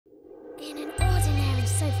In an ordinary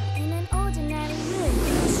sofa, in an ordinary room,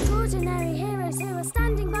 extraordinary heroes who are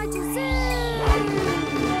standing by to zoom.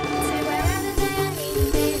 So wherever they are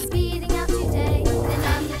leading, they are speeding up today. The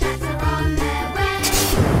Numberjacks are on their way.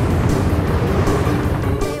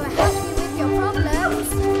 They were helping with your problems.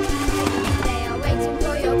 They are waiting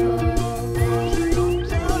for your call.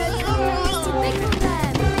 No problem is too big for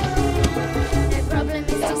them. No problem is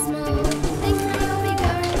too small. Things may all be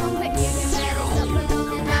going wrong, but you can better stop along.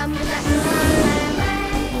 The Numberjacks are on their way.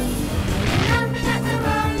 The Numberjacks are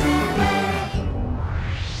on their way.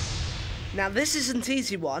 Now this isn't an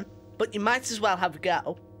easy one, but you might as well have a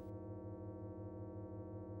go.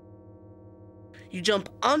 You jump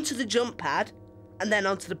onto the jump pad and then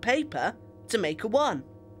onto the paper to make a 1.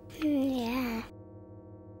 Yeah.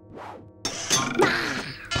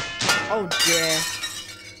 Oh dear.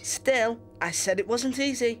 Still, I said it wasn't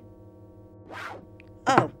easy.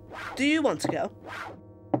 Oh, do you want to go?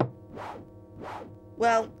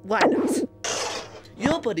 Well, why not?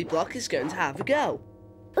 Your buddy block is going to have a go.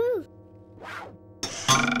 Ooh.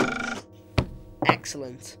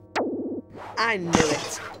 Excellent. I knew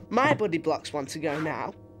it. My buddy blocks want to go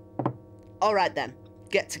now. All right then,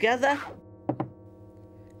 get together.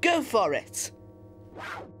 Go for it.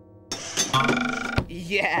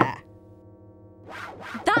 Yeah.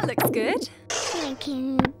 That looks good.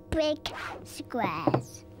 Making big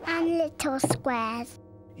squares and little squares.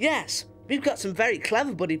 Yes, we've got some very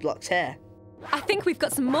clever buddy blocks here. I think we've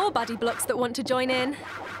got some more buddy blocks that want to join in.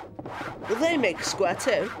 Will they make a square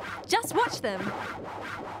too? Just watch them.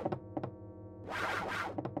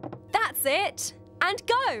 That's it. And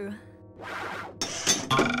go.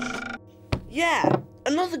 Yeah,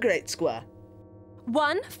 another great square.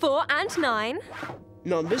 1, 4 and 9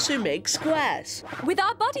 Numbers who make squares. with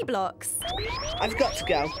our buddy blocks. I've got to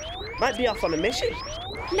go. Might be off on a mission.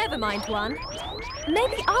 Never mind, 1.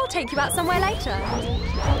 Maybe I'll take you out somewhere later.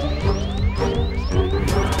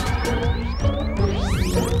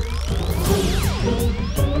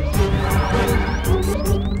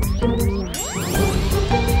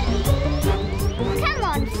 Come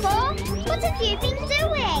on, 4. What have you been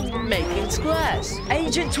doing? Making squares.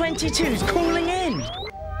 Agent 22's calling in.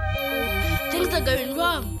 Things are going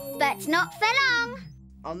wrong. But not for long.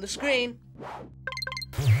 On the screen.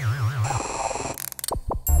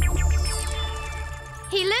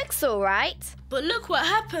 He looks all right. But look what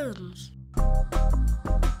happens.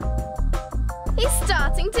 He's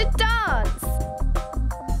starting to dance.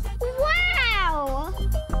 Wow!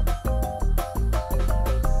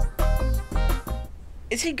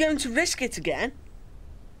 Is he going to risk it again?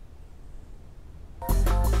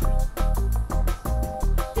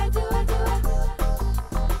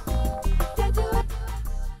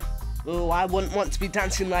 Oh, I wouldn't want to be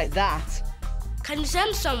dancing like that. Can you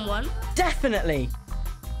send someone? Definitely.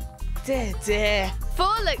 Dear, dear. 4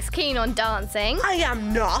 looks keen on dancing. I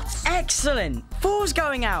am not. Excellent. 4's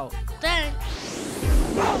going out. Thanks.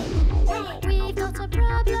 We've got a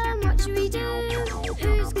problem, what should we do?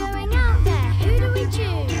 Who's going out there? Who do we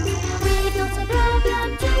choose? We've got a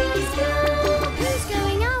problem to discuss. Who's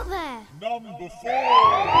going out there? Number 4.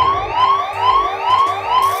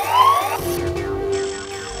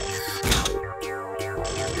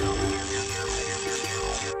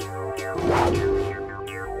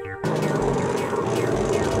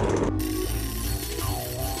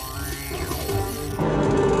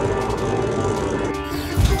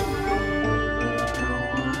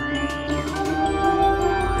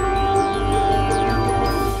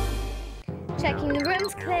 Checking the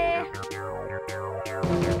room's clear.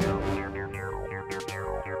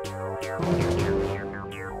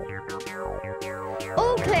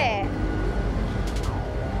 All clear.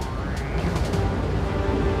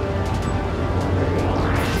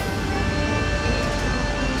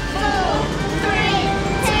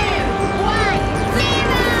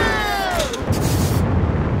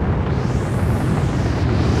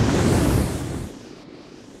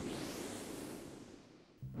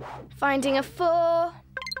 Finding a 4.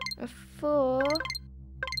 A 4.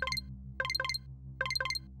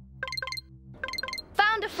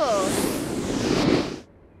 Found a 4.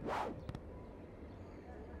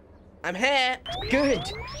 I'm here.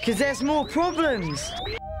 Good, because there's more problems.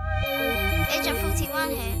 Agent 41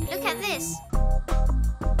 here. Look at this.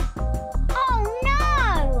 Oh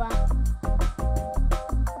no!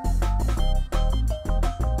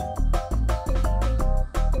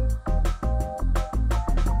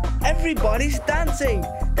 Everybody's dancing.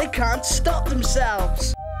 They can't stop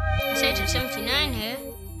themselves. It's Agent 79 here.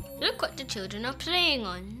 Look what the children are playing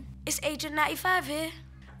on. It's Agent 95 here.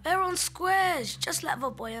 They're on squares, just like the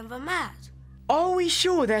boy and the mat. Are we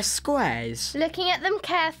sure they're squares? Looking at them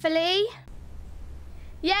carefully.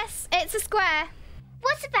 Yes, it's a square.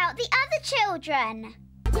 What about the other children?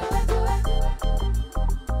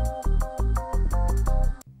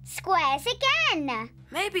 Squares again.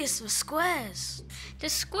 Maybe it's the squares. The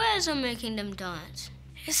squares are making them dance.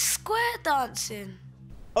 It's square dancing.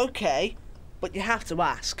 Okay, but you have to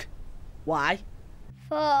ask. Why?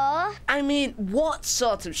 4. I mean, what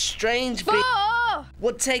sort of strange being 4!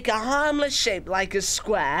 would take a harmless shape like a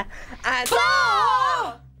square and... 4!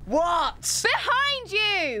 What? Behind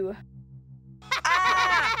you!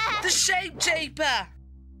 Ah! The Shape Japer!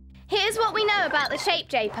 Here's what we know about the Shape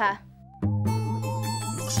Japer.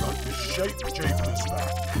 Looks like the Shape Japer's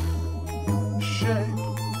back.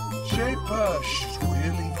 Shaper, she's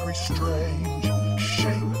really very strange.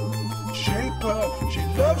 Shaper, she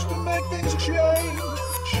loves to make things change.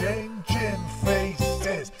 Changing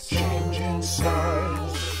faces, changing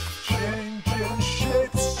styles, changing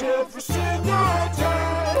shapes every single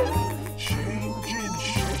day. Changing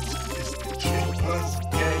shapes is the Japer's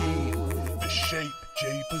game. The Shape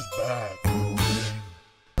Japer's back.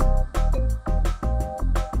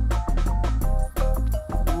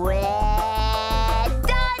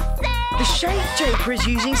 The Shape Japer is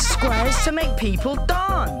using squares to make people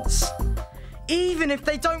dance, even if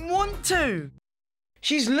they don't want to.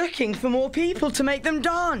 She's looking for more people to make them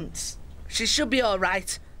dance. She should be all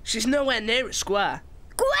right. She's nowhere near a square.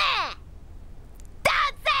 Square!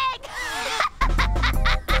 Dancing!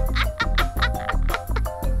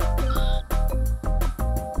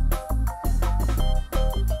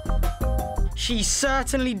 She's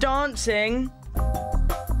certainly dancing.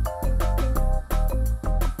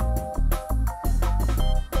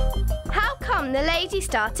 How come the lady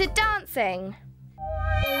started dancing?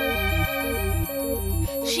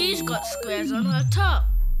 She's got squares on her top.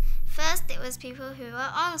 First it was people who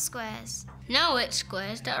were on squares. Now it's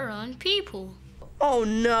squares that are on people. Oh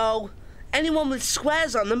no! Anyone with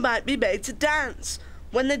squares on them might be made to dance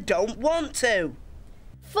when they don't want to.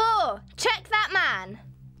 4! Check that man.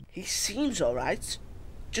 He seems all right.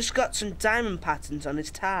 Just got some diamond patterns on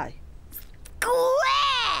his tie.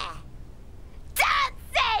 Square!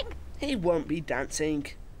 Dancing! He won't be dancing.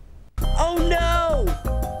 Oh no!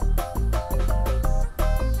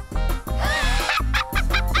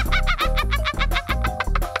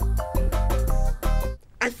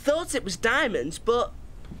 I thought it was diamonds, but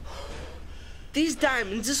these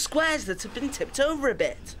diamonds are squares that have been tipped over a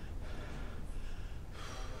bit.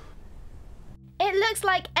 It looks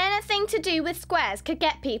like anything to do with squares could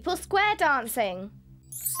get people square dancing.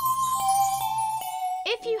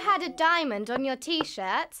 If you had a diamond on your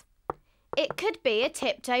t-shirt, it could be a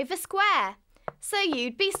tipped over square, so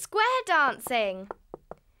you'd be square dancing.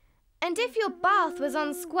 And if your bath was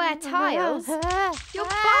on square tiles, your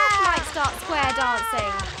bath might start square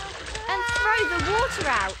dancing and throw the water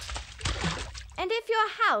out. And if your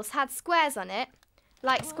house had squares on it,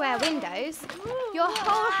 like square windows, your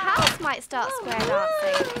whole house might start square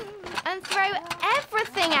dancing and throw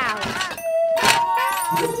everything out.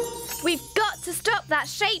 We've got to stop that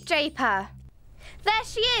Shape Japer. There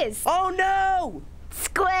she is. Oh no!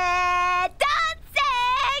 Square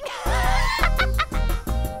dancing!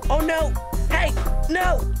 Oh no! Hey,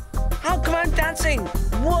 no! How come I'm dancing?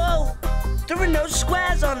 Whoa! There are no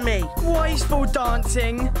squares on me. Why is 4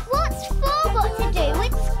 dancing? What's 4 got to do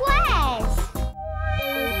with squares?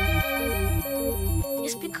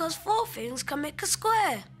 It's because 4 things can make a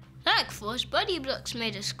square. Like 4's body blocks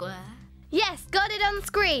made a square. Yes, got it on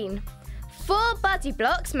screen. 4 body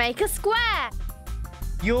blocks make a square.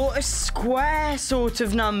 You're a square sort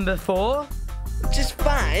of number 4. Which is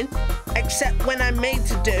fine, except when I'm made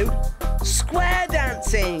to do square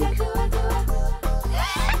dancing. Square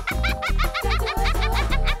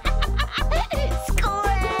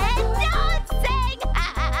dancing!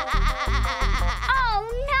 Oh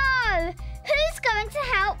no! Who's going to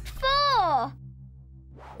help 4?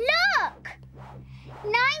 Look!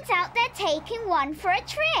 9's out there taking 1 for a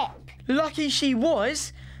trip. Lucky she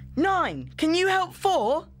was. 9, can you help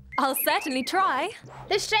 4? I'll certainly try.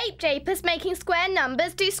 The Shape Japer's making square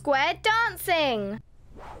numbers do square dancing.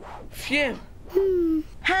 Phew.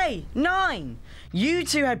 Hey, 9, you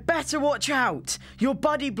two had better watch out. Your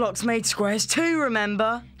buddy blocks made squares too,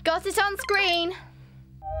 remember? Got it on screen.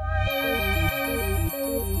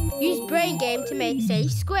 Use brain game to make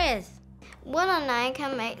safe squares. 1 on 9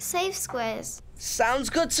 can make safe squares. Sounds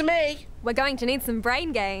good to me. We're going to need some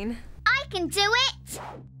brain gain. I can do it!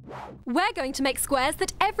 We're going to make squares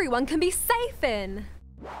that everyone can be safe in.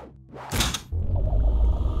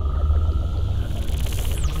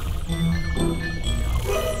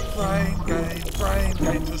 Brain game, brain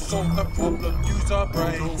game to solve the problem. Use our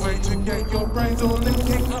brains. The way to get your brains all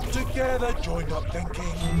linking up together. Join up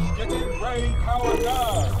thinking. Getting brain power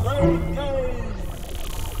now. Brain game.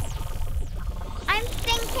 I'm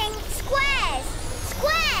thinking squares.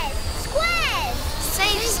 Squares. Squares.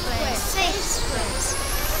 Safe squares. Safe squares.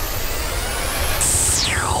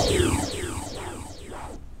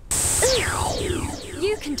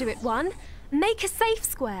 You can do it, One. Make a safe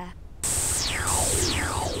square.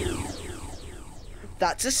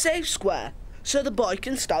 That's a safe square, so the boy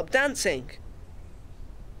can stop dancing.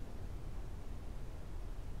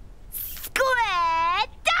 Square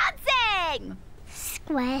dancing.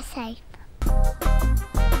 Square safe.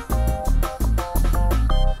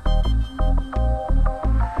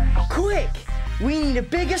 Quick! We need a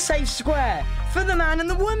bigger safe square for the man and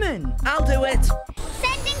the woman. I'll do it.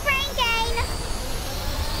 Sending brain gain.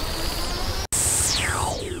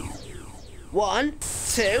 1, 2,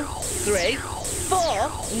 3,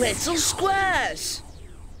 4 little squares.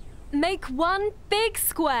 Make one big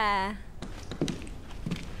square.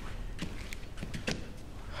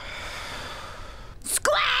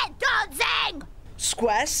 Square dancing.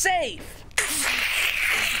 Square safe.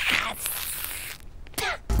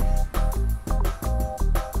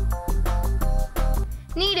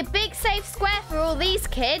 Need a big safe square for all these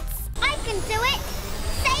kids. I can do it.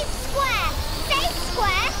 Safe square. Safe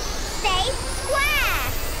square. Safe square.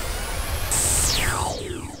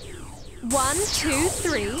 1, 2,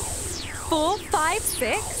 3, 4, 5,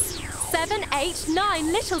 6, 7, 8,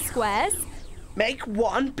 9 little squares. Make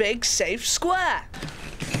one big safe square.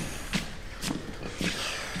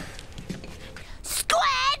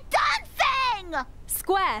 Square dancing.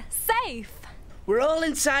 Square safe. We're all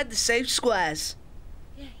inside the safe squares.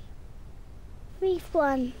 We've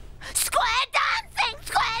won. Square dancing.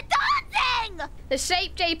 Square dancing. The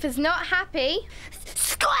Shape Japer's not happy.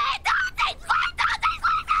 Square dancing. Square dancing.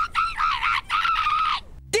 Square dancing. Square dancing.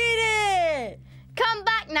 Did it! Come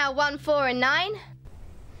back now, 1, 4 and 9.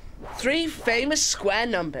 3 famous square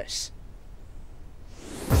numbers.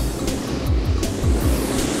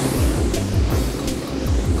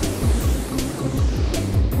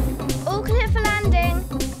 All clear for landing.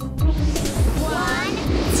 1,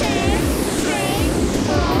 2, 3,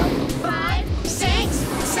 4, 5, 6,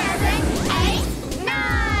 7, 8, 9.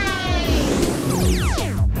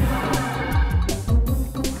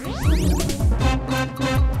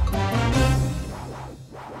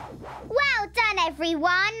 Well done,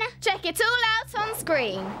 everyone. Check it all out on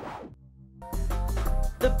screen.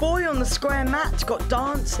 The boy on the square mat got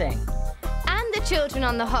dancing. And the children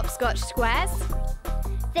on the hopscotch squares.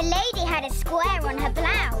 The lady had a square on her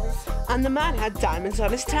blouse. And the man had diamonds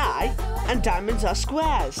on his tie, and diamonds are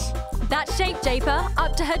squares. That Shape Japer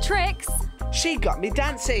up to her tricks. She got me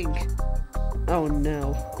dancing. Oh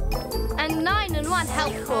no. And 9 and 1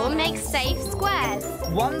 help 4 make safe squares.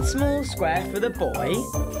 1 small square for the boy.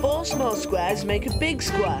 4 small squares make a big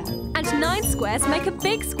square. And 9 squares make a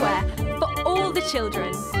big square for all the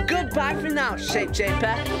children. Goodbye for now, Shape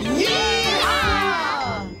Japer.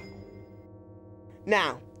 Yeehaw!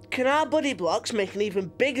 Now, can our buddy blocks make an even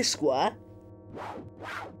bigger square?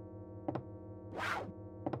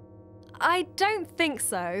 I don't think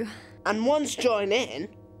so. And once join in?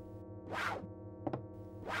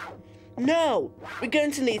 No, we're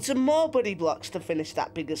going to need some more buddy blocks to finish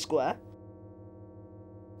that bigger square.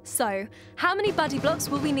 So, how many buddy blocks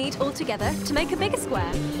will we need altogether to make a bigger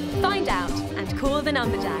square? Find out and call the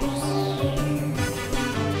Numberjacks.